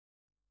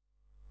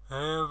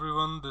Hey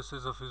everyone, this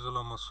is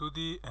Hafizullah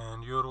Masoudi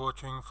and you're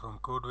watching From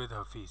Code with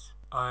Hafiz.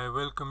 I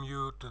welcome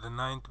you to the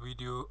 9th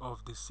video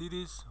of this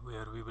series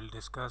where we will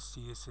discuss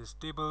CSS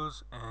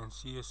tables and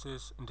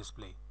CSS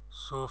display.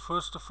 So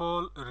first of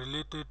all,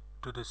 related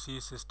to the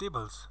CSS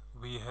tables,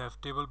 we have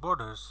table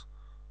borders,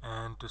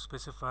 and to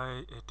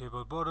specify a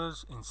table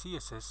borders in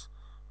CSS,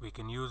 we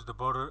can use the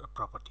border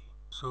property.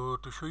 So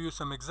to show you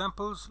some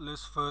examples,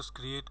 let's first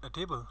create a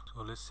table.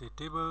 So let's say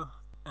table,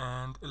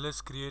 and let's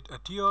create a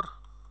TR.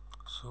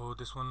 So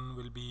this one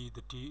will be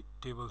the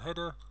table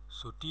header,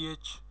 so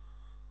th,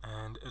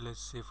 and let's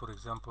say for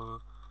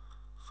example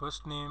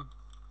first name,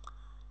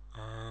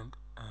 and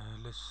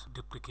let's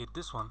duplicate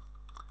this one,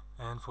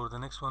 and for the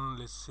next one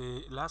let's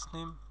say last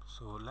name,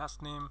 so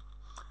last name,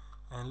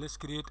 and let's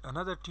create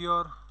another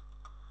tr,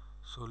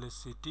 so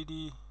let's say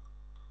td,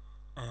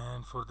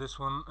 and for this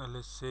one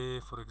let's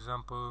say for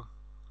example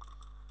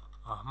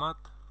Ahmad,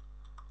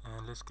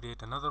 and let's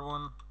create another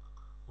one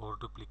or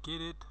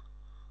duplicate it,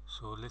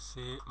 so let's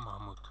say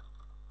Mahmoud.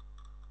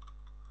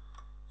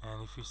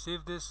 And if you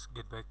save this,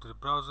 get back to the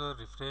browser,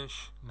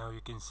 refresh, now you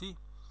can see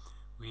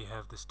we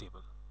have this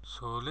table.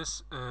 So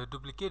let's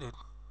duplicate it,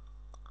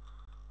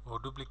 or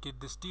duplicate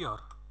this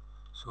tr,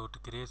 so to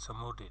create some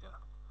more data.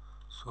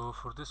 So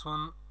for this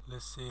one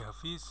let's say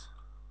Hafiz,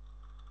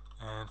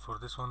 and for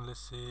this one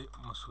let's say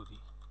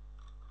Masoudi.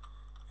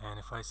 And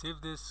if I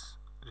save this,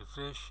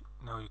 refresh,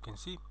 now you can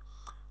see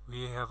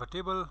we have a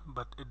table,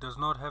 but it does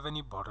not have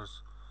any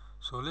borders.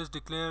 So let's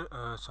declare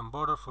some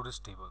border for this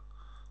table.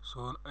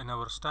 So in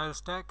our style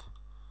stack,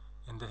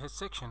 in the head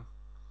section,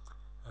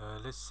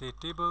 let's say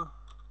table,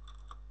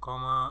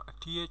 comma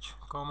th,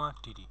 comma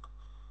td,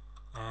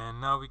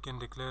 and now we can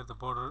declare the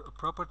border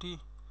property,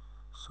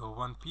 so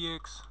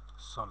 1px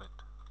solid.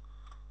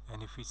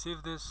 And if we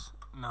save this,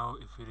 now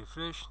if we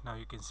refresh, now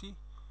you can see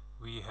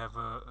we have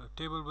a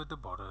table with the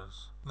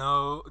borders.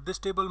 Now this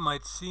table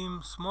might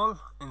seem small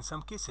in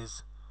some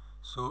cases,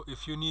 so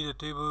if you need a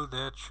table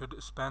that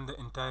should span the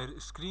entire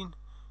screen,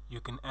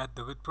 you can add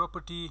the width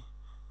property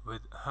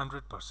with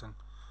 100%.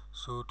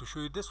 So to show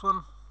you this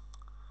one,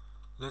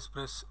 let's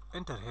press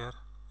enter here,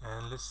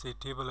 and let's say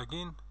table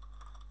again,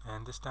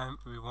 and this time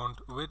we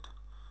want width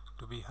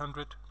to be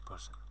 100%.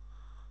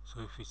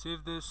 So if we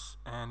save this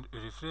and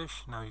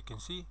refresh, now you can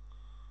see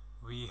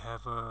we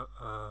have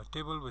a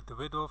table with the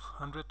width of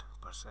 100%.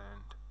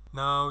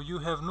 Now you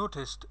have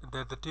noticed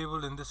that the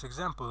table in this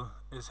example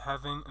is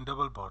having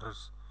double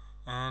borders,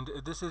 and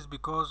this is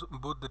because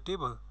both the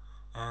table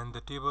and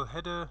the table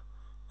header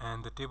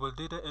and the table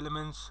data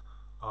elements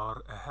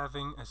are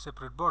having a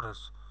separate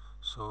borders.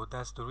 So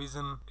that's the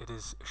reason it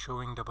is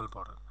showing double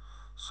border.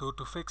 So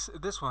to fix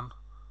this one,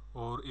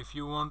 or if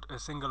you want a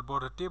single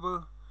border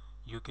table,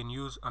 you can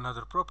use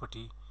another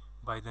property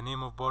by the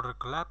name of border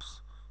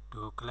collapse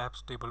to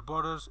collapse table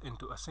borders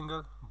into a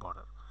single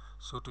border.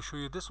 So to show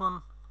you this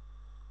one,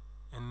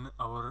 in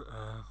our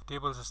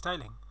tables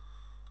styling,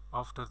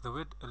 after the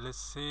width let's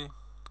say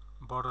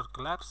border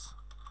collapse,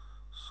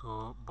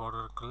 so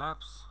border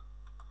collapse,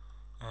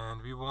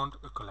 and we want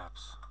a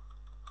collapse.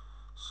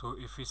 So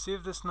if we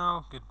save this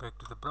now, get back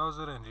to the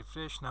browser and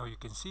refresh, now you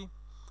can see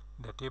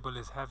the table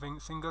is having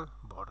single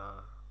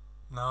border.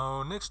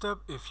 Now next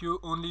up, if you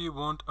only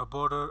want a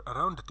border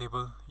around the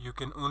table, you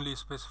can only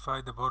specify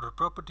the border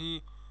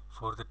property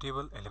for the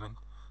table element.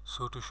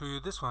 So to show you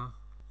this one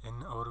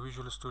in our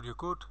Visual Studio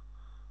Code,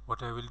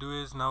 what I will do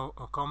is now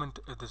comment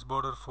this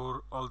border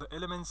for all the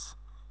elements,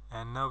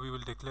 and now we will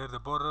declare the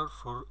border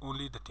for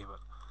only the table.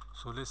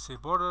 So let's say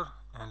border,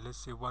 and let's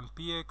say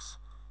 1px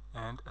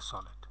and a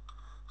solid.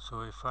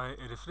 So if I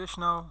refresh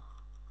now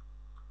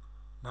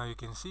you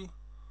can see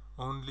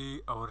only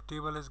our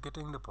table is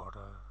getting the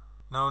border.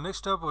 Now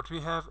next up, what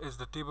we have is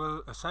the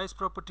table size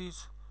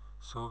properties.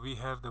 So we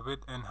have the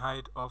width and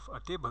height of a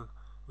table,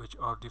 which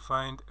are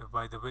defined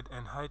by the width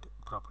and height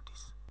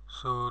properties.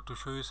 So to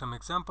show you some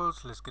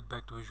examples, let's get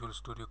back to Visual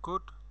Studio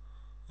Code.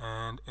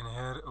 And in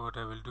here what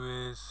I will do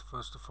is,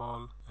 first of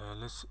all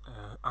let's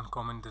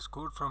uncomment this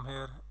code from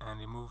here and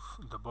remove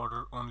the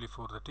border only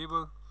for the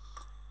table.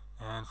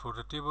 And for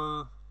the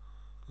table,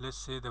 let's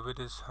say the width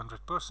is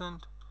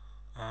 100%,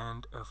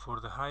 and for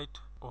the height,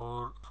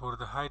 or for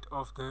the height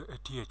of the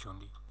th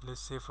only,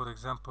 let's say for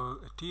example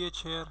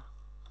th here,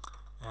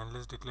 and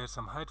let's declare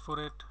some height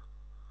for it.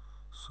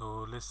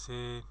 So let's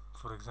say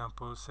for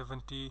example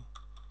 70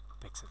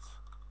 pixels.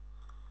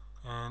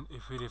 And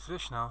if we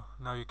refresh now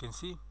you can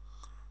see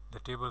the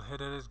table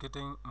header is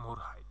getting more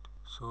height.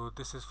 So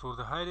this is for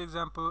the height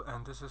example,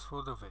 and this is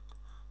for the width.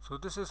 So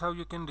this is how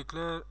you can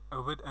declare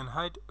a width and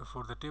height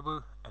for the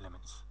table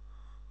elements.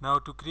 Now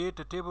to create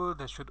a table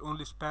that should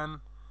only span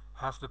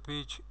half the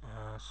page,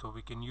 so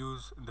we can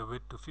use the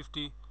width to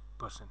 50%.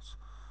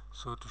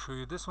 So to show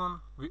you this one,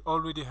 we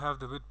already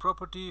have the width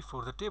property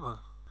for the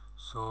table,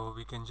 so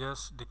we can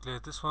just declare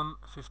this one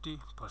 50%,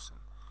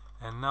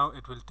 and now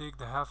it will take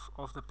the half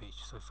of the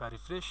page. So if I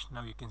refresh,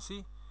 now you can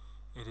see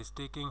it is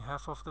taking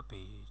half of the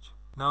page.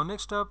 Now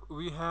next up,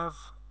 we have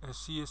a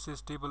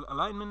CSS table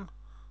alignment.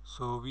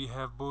 So we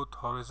have both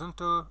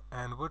horizontal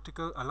and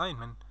vertical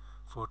alignment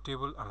for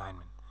table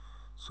alignment.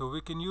 So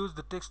we can use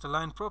the text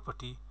align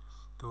property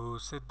to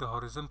set the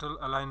horizontal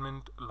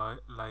alignment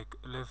like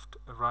left,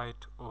 right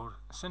or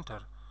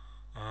center,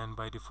 and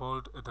by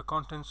default the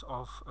contents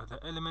of the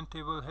element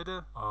table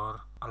header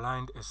are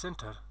aligned as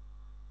center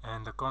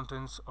and the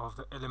contents of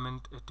the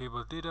element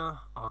table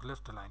data are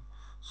left aligned.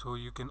 So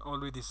you can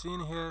already see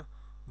in here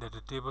that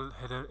the table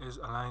header is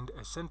aligned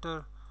as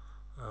center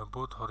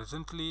both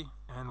horizontally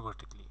and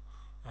vertically,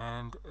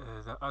 and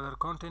the other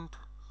content,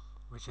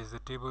 which is the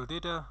table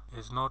data,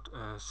 is not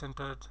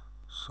centered.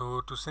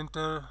 So to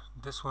center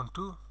this one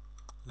too,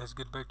 let's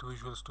get back to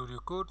Visual Studio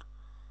Code,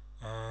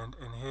 and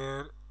in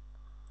here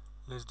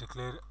let's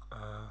declare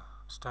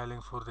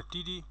styling for the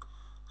TD.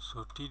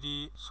 So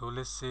TD, so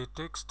let's say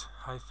text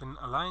hyphen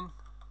align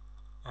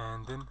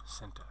and then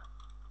center,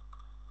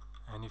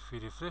 and if we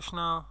refresh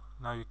now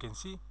you can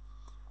see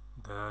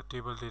the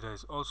table data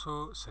is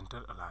also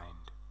center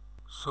aligned.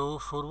 So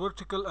for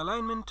vertical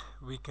alignment,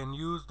 we can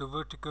use the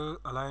vertical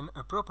align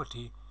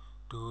property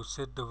to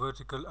set the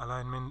vertical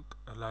alignment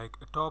like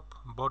top,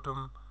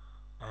 bottom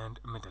and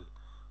middle.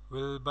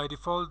 Well, by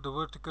default the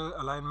vertical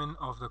alignment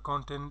of the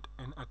content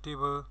in a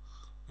table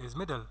is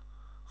middle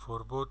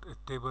for both a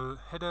table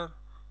header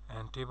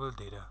and table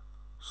data.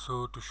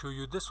 So to show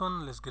you this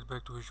one, let's get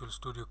back to Visual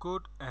Studio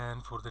Code,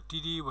 and for the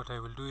TD what I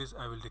will do is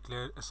I will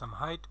declare some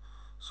height.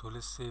 So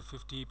let's say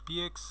 50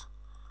 px,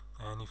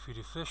 and if you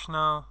refresh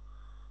now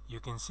you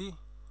can see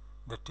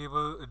the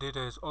table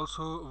data is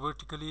also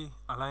vertically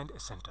aligned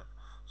as center.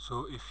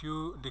 So if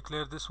you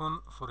declare this one,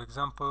 for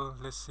example,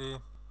 let's say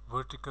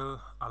vertical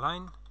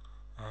align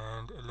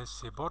and let's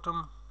say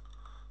bottom,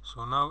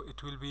 so now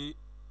it will be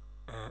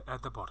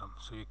at the bottom.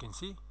 So you can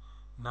see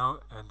now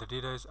the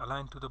data is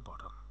aligned to the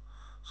bottom.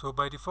 So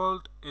by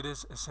default it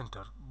is a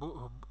center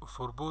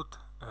for both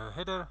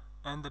header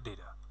and the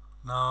data.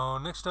 Now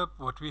next up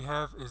what we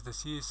have is the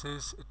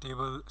CSS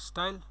table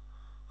style.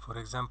 For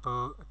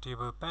example,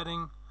 table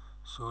padding.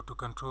 So to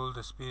control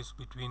the space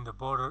between the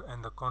border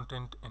and the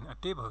content in a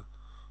table,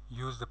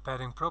 use the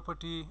padding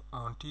property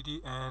on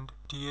TD and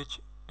TH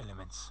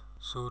elements.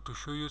 So to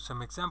show you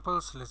some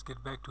examples, let's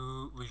get back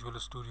to Visual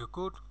Studio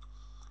Code,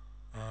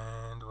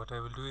 and what I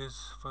will do is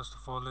first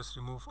of all let's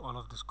remove all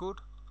of this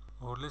code,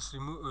 or let's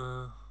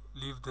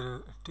leave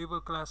the table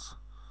class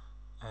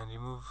and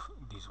remove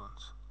these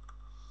ones.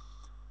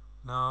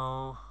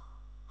 Now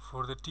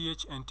for the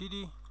TH and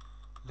TD,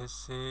 let's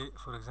say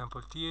for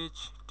example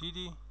TH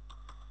TD,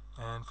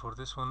 and for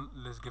this one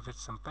let's give it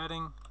some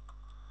padding.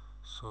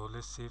 So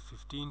let's say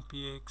 15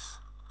 px,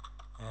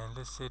 and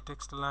let's say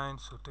text align,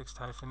 so text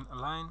hyphen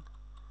align,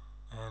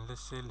 and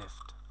let's say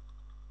left.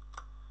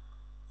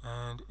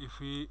 And if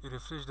we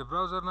refresh the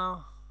browser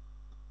now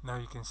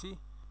you can see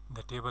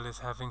the table is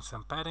having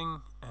some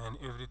padding and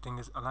everything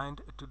is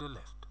aligned to the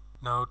left.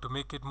 Now to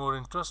make it more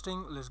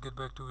interesting, let's get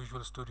back to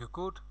Visual Studio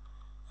Code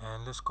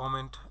and let's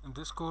comment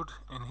this code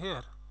in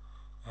here.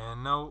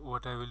 And now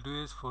what I will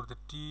do is for the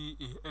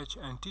TH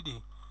and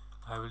TD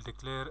I will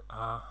declare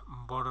a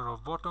border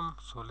of bottom.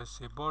 So let's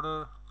say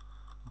border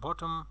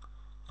bottom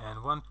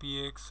and 1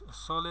 px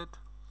solid,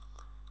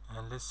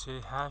 and let's say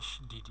hash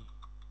dd.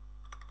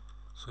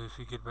 So if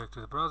we get back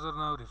to the browser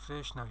now,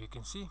 refresh, now you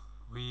can see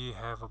we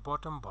have a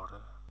bottom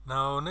border.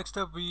 Now next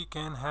up we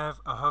can have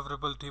a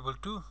hoverable table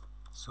too.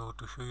 So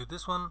to show you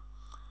this one,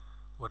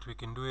 what we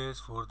can do is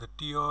for the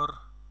TR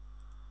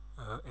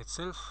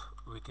itself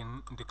we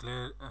can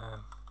declare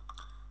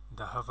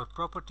the hover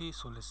property.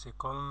 So let's say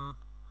column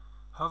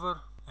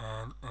hover,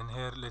 and in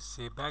here let's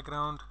say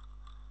background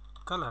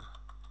color,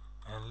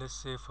 and let's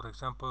say for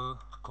example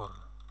coral.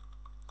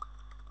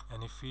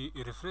 And if we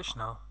refresh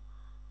now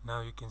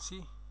you can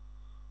see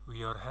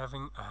we are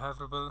having a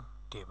hoverable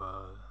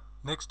table.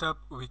 Next up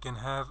we can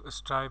have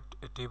striped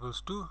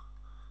tables too.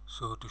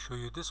 So to show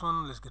you this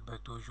one, let's get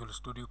back to Visual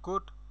Studio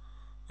Code,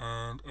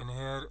 and in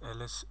here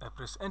let's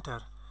press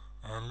enter,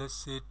 and let's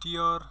say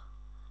tr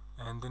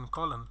and then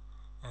column,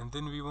 and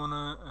then we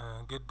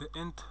wanna get the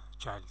nth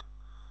child.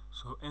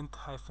 So nth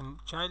hyphen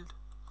child,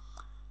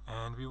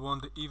 and we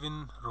want the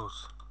even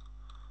rows.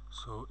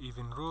 So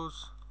even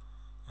rows,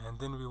 and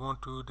then we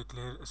want to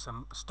declare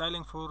some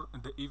styling for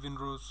the even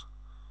rows,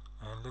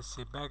 and let's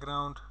say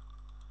background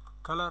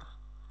color,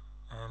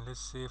 and let's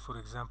say for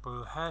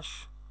example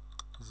hash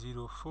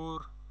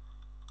 04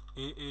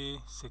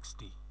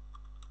 AA60.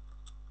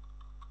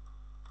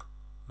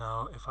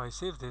 Now if I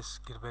save this,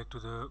 get back to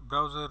the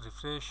browser,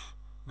 refresh,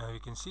 now you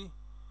can see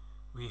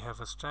we have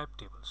a striped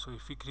table. So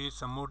if we create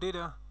some more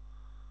data,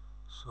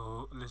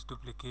 so let's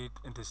duplicate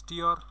this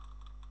tr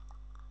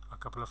a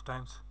couple of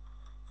times,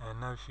 and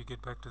now if you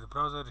get back to the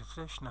browser,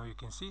 refresh, now you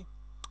can see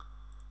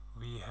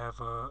we have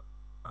a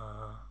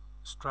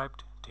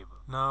striped table.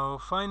 Now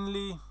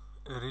finally,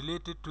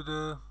 related to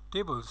the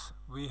tables,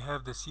 we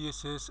have the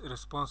CSS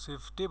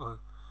responsive table.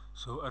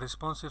 So a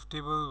responsive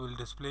table will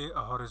display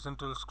a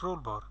horizontal scroll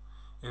bar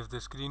if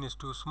the screen is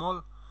too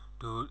small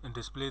to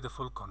display the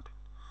full content.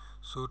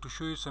 So to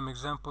show you some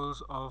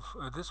examples of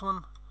this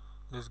one,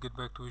 let's get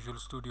back to Visual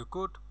Studio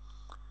Code,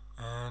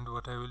 and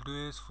what I will do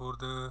is for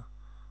the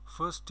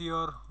first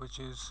tier, which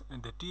is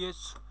in the th.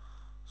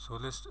 So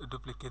let's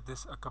duplicate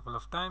this a couple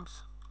of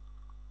times,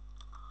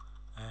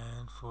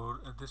 and for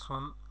this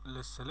one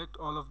let's select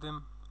all of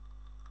them,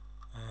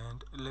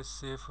 and let's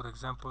say for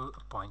example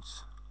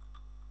points,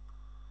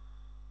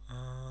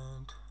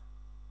 and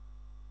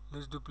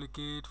let's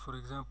duplicate for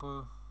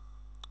example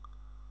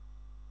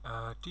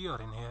tier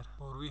in here,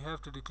 or we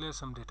have to declare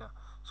some data.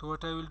 So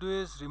what I will do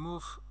is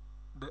remove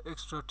the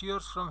extra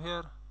tiers from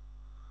here.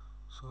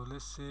 So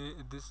let's say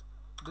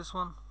this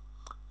one,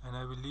 and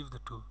I will leave the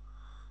 2.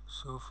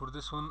 So for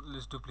this one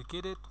let's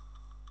duplicate it,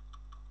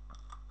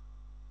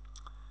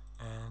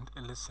 and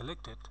let's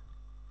select it,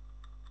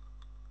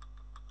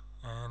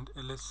 and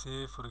let's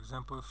say for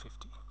example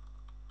 50.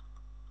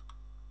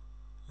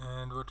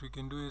 And what we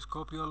can do is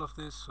copy all of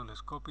this. So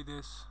let's copy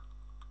this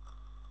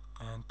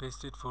and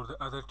paste it for the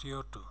other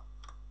tier too.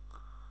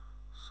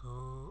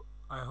 So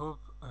I hope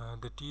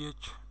the th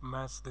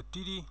matches the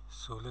td.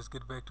 So let's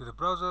get back to the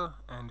browser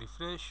and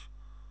refresh,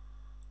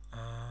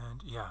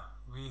 and yeah,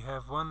 we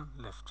have one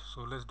left.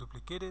 So let's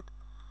duplicate it.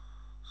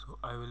 So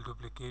I will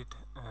duplicate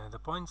the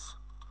points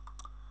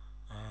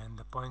and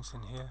the points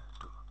in here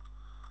too.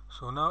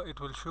 So now it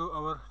will show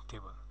our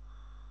table,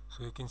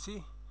 so you can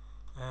see.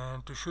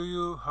 And to show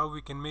you how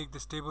we can make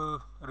this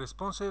table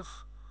responsive,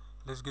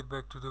 let's get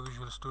back to the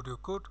Visual Studio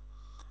Code,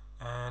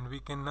 and we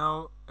can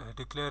now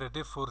declare a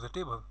div for the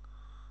table.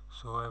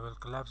 So I will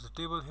collapse the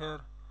table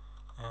here,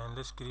 and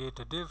let's create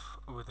a div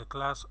with a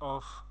class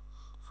of,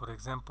 for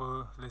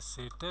example, let's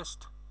say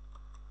test,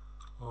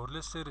 or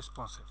let's say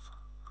responsive,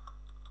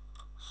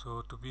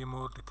 so to be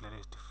more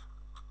declarative.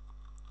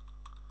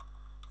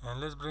 And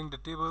let's bring the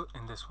table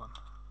in this one.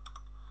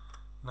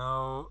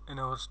 Now in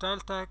our style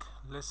tag,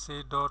 let's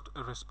say dot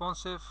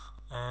responsive,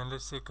 and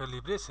let's say curly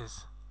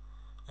braces,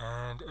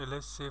 and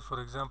let's say for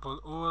example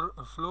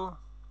overflow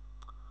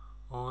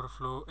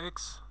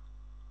x,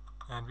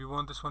 and we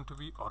want this one to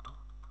be auto.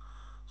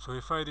 So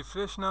if I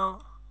refresh now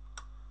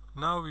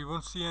we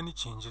won't see any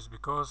changes,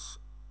 because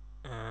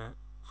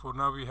for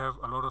now we have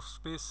a lot of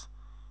space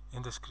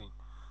in the screen.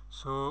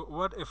 So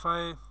what if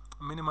I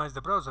minimize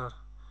the browser,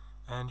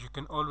 and you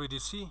can already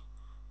see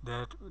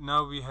that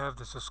now we have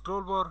this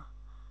scroll bar,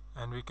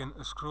 and we can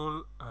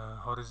scroll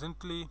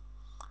horizontally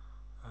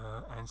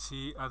and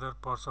see other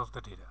parts of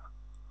the data.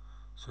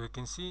 So you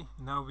can see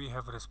now we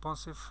have a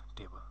responsive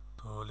table.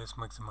 So let's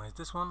maximize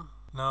this one.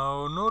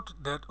 Now note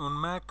that on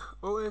Mac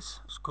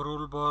OS,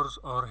 scroll bars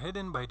are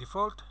hidden by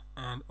default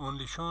and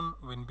only shown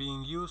when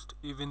being used,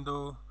 even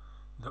though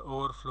the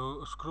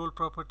overflow scroll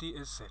property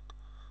is set.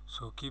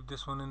 So keep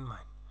this one in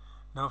mind.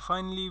 Now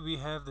finally we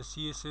have the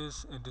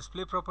CSS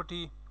display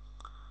property.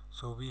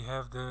 So we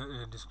have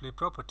the display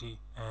property,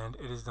 and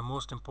it is the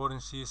most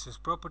important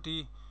CSS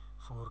property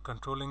for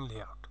controlling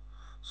layout.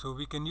 So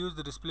we can use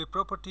the display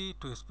property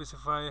to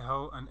specify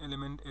how an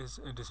element is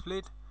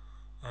displayed,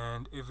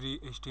 and every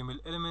HTML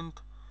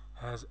element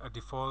has a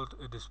default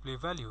display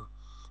value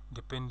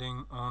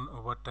depending on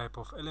what type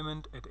of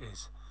element it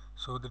is.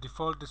 So the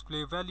default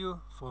display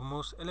value for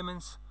most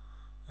elements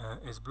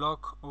is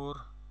block or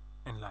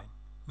inline.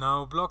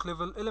 Now block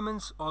level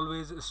elements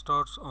always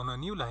starts on a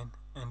new line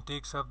and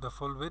takes up the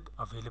full width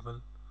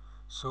available,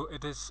 so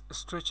it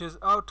stretches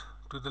out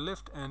to the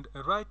left and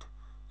right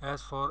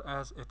as far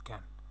as it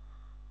can.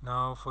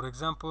 Now for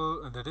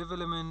example, the div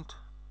element,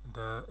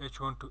 the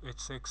h1 to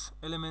h6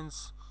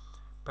 elements,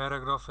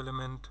 paragraph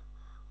element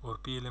or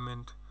p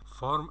element,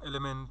 form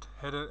element,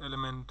 header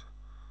element,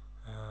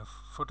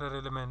 footer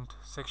element,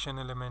 section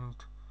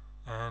element,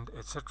 and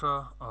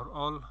etc. are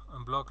all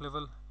block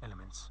level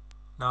elements.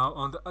 Now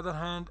on the other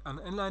hand, an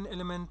inline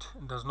element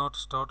does not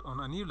start on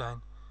a new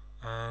line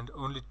and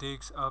only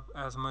takes up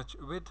as much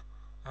width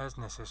as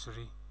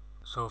necessary.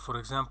 So for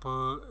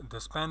example,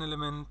 the span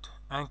element,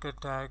 anchor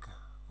tag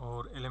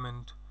or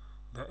element,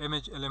 the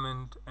image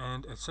element,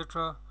 and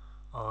etc.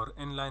 are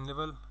inline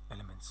level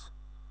elements.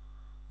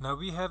 Now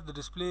we have the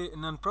display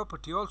none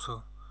property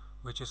also,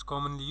 which is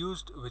commonly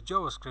used with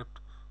JavaScript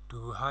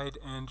to hide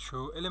and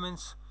show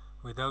elements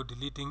without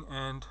deleting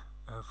and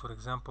for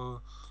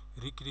example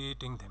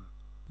recreating them.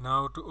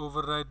 Now to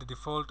override the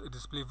default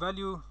display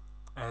value,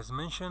 as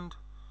mentioned,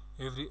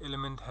 every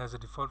element has a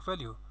default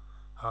value.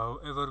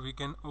 However, we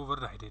can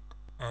override it,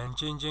 and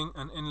changing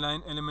an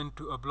inline element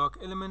to a block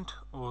element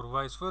or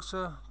vice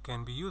versa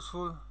can be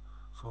useful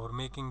for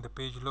making the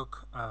page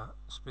look a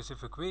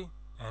specific way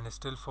and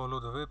still follow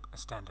the web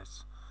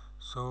standards.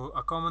 So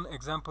a common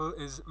example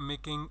is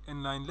making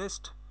inline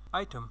list,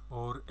 item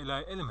or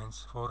li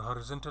elements for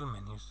horizontal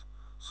menus.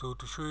 So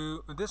to show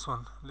you this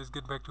one, let's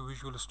get back to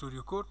Visual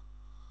Studio Code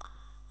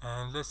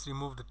and let's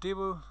remove the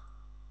table.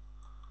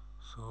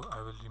 So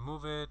I will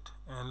remove it,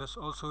 and let's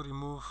also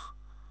remove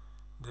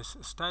this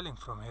styling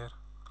from here.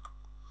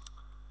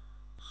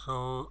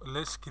 So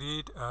let's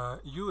create a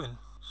UL.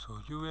 So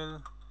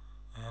UL,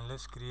 and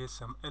let's create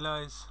some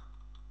LIs,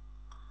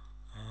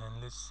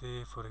 and let's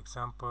say for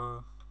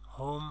example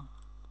home,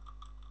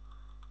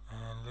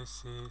 and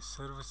let's say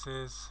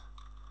services,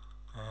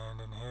 and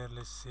in here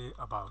let's say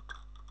about.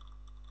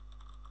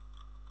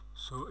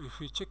 So if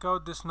we check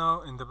out this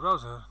now in the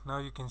browser, now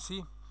you can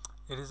see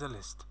it is a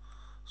list.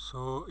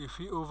 So if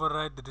we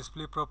override the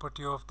display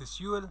property of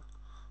this UL,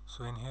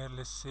 so in here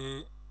let's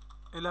say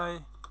li,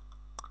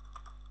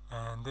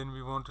 and then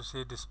we want to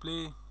say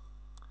display,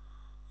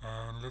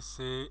 and let's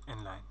say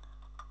inline.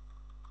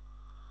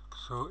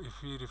 So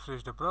if we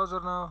refresh the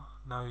browser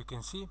now you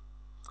can see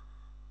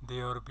they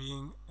are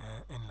being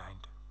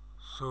inlined.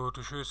 So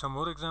to show you some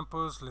more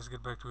examples, let's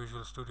get back to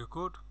Visual Studio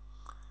Code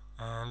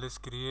and let's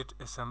create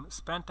some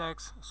span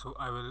tags. So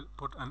I will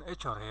put an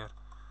HR here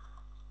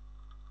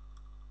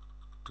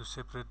to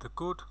separate the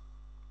code,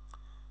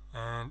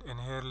 and in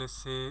here let's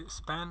say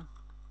span,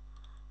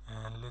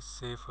 and let's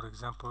say for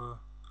example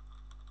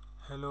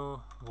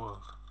hello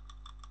world,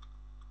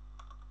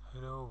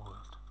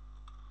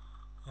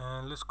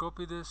 and let's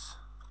copy this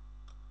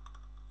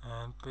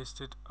and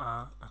paste it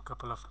a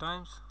couple of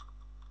times.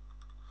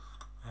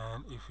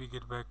 And if we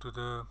get back to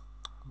the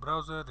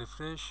browser,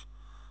 refresh,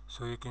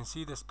 so you can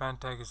see the span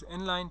tag is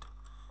inlined.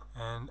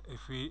 And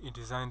if we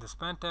design the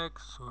span tag,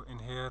 so in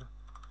here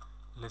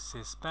let's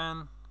say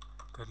span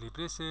curly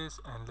braces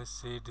and let's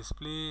say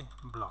display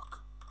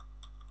block.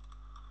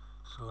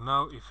 So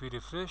now if we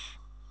refresh,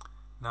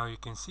 now you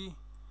can see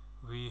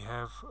we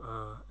have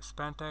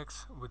span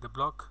tags with the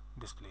block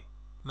display.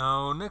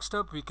 Now next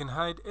up, we can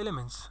hide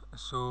elements.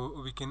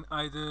 So we can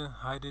either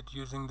hide it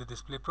using the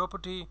display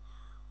property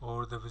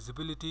or the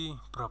visibility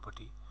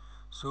property.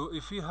 So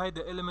if we hide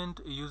the element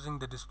using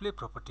the display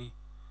property,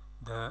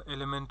 the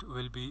element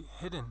will be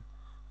hidden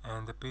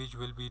and the page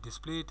will be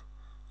displayed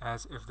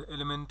as if the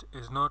element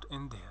is not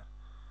in there.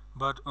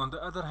 But on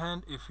the other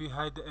hand, if we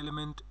hide the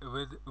element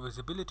with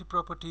visibility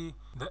property,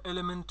 the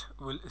element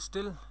will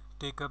still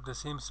take up the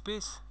same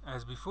space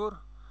as before,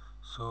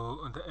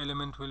 so the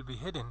element will be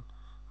hidden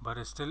but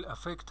still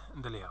affect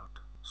the layout.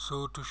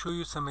 So to show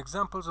you some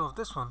examples of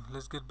this one,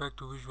 let's get back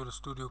to Visual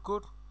Studio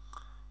Code,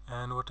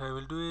 and what I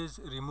will do is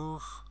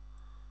remove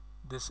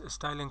this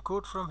styling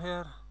code from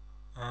here,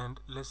 and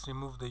let's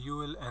remove the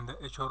UL and the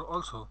HR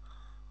also,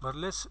 but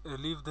let's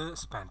leave the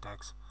span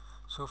tags.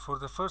 So for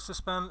the first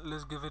span,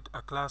 let's give it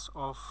a class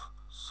of,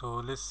 so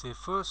let's say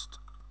first.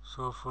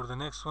 So for the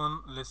next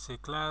one, let's say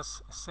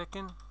class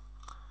second,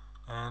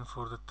 and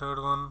for the third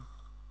one,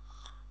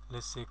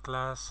 let's say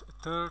class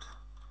third,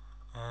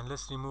 and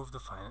let's remove the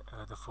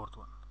fourth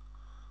one.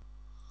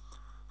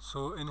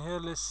 So in here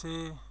let's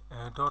say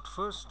dot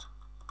first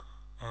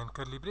and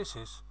curly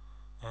braces,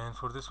 and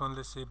for this one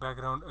let's say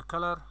background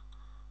color,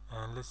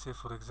 and let's say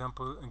for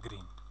example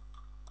green,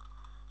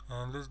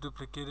 and let's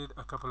duplicate it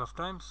a couple of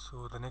times.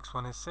 So the next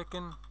one is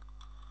second,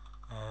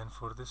 and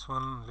for this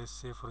one let's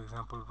say for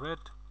example red,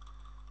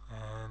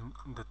 and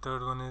the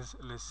third one is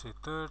let's say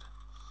third,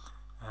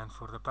 and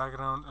for the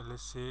background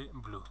let's say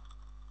blue.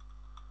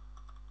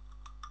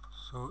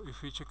 So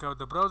if we check out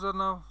the browser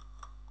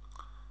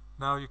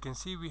now you can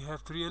see we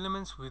have three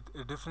elements with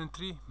a different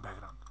three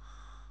background.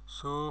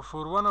 So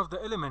for one of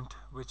the element,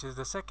 which is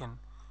the second,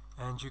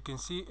 and you can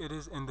see it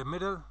is in the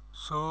middle,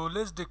 so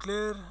let's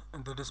declare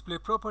the display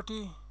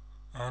property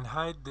and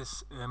hide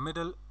this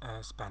middle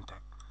span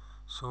tag.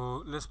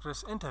 So let's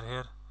press enter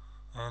here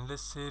and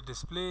let's say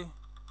display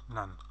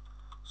none.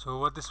 So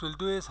what this will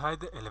do is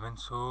hide the element.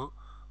 So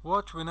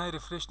watch, when I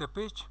refresh the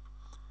page,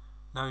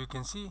 now you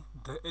can see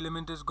the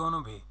element is gone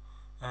away,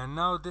 and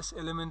now this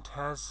element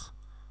has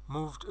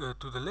moved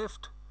to the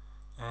left,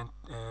 and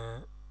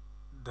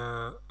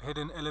the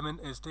hidden element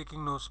is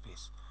taking no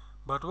space.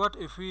 But what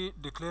if we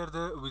declare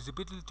the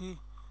visibility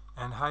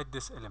and hide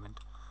this element?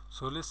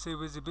 So let's say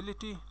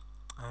visibility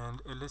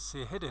and let's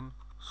say hidden.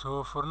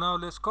 So for now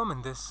let's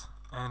comment this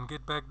and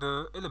get back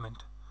the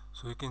element.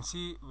 So you can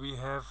see we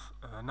have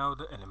now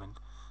the element.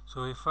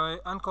 So if I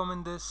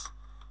uncomment this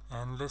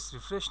and let's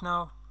refresh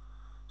now,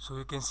 so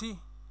you can see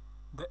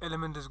the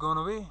element is gone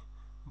away,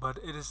 but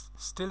it is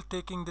still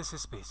taking this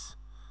space.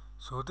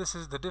 So this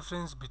is the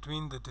difference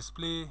between the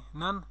display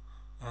none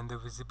and the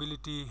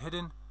visibility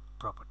hidden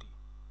property.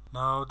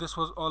 Now this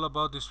was all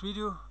about this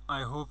video.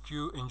 I hope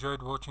you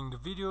enjoyed watching the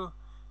video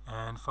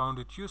and found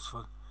it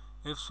useful.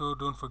 If so,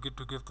 don't forget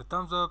to give the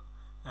thumbs up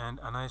and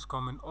a nice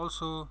comment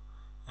also.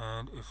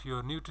 And if you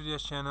are new to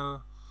this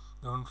channel,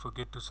 don't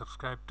forget to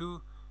subscribe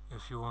too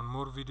if you want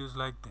more videos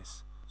like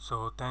this.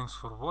 So thanks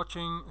for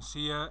watching.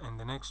 See ya in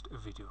the next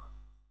video.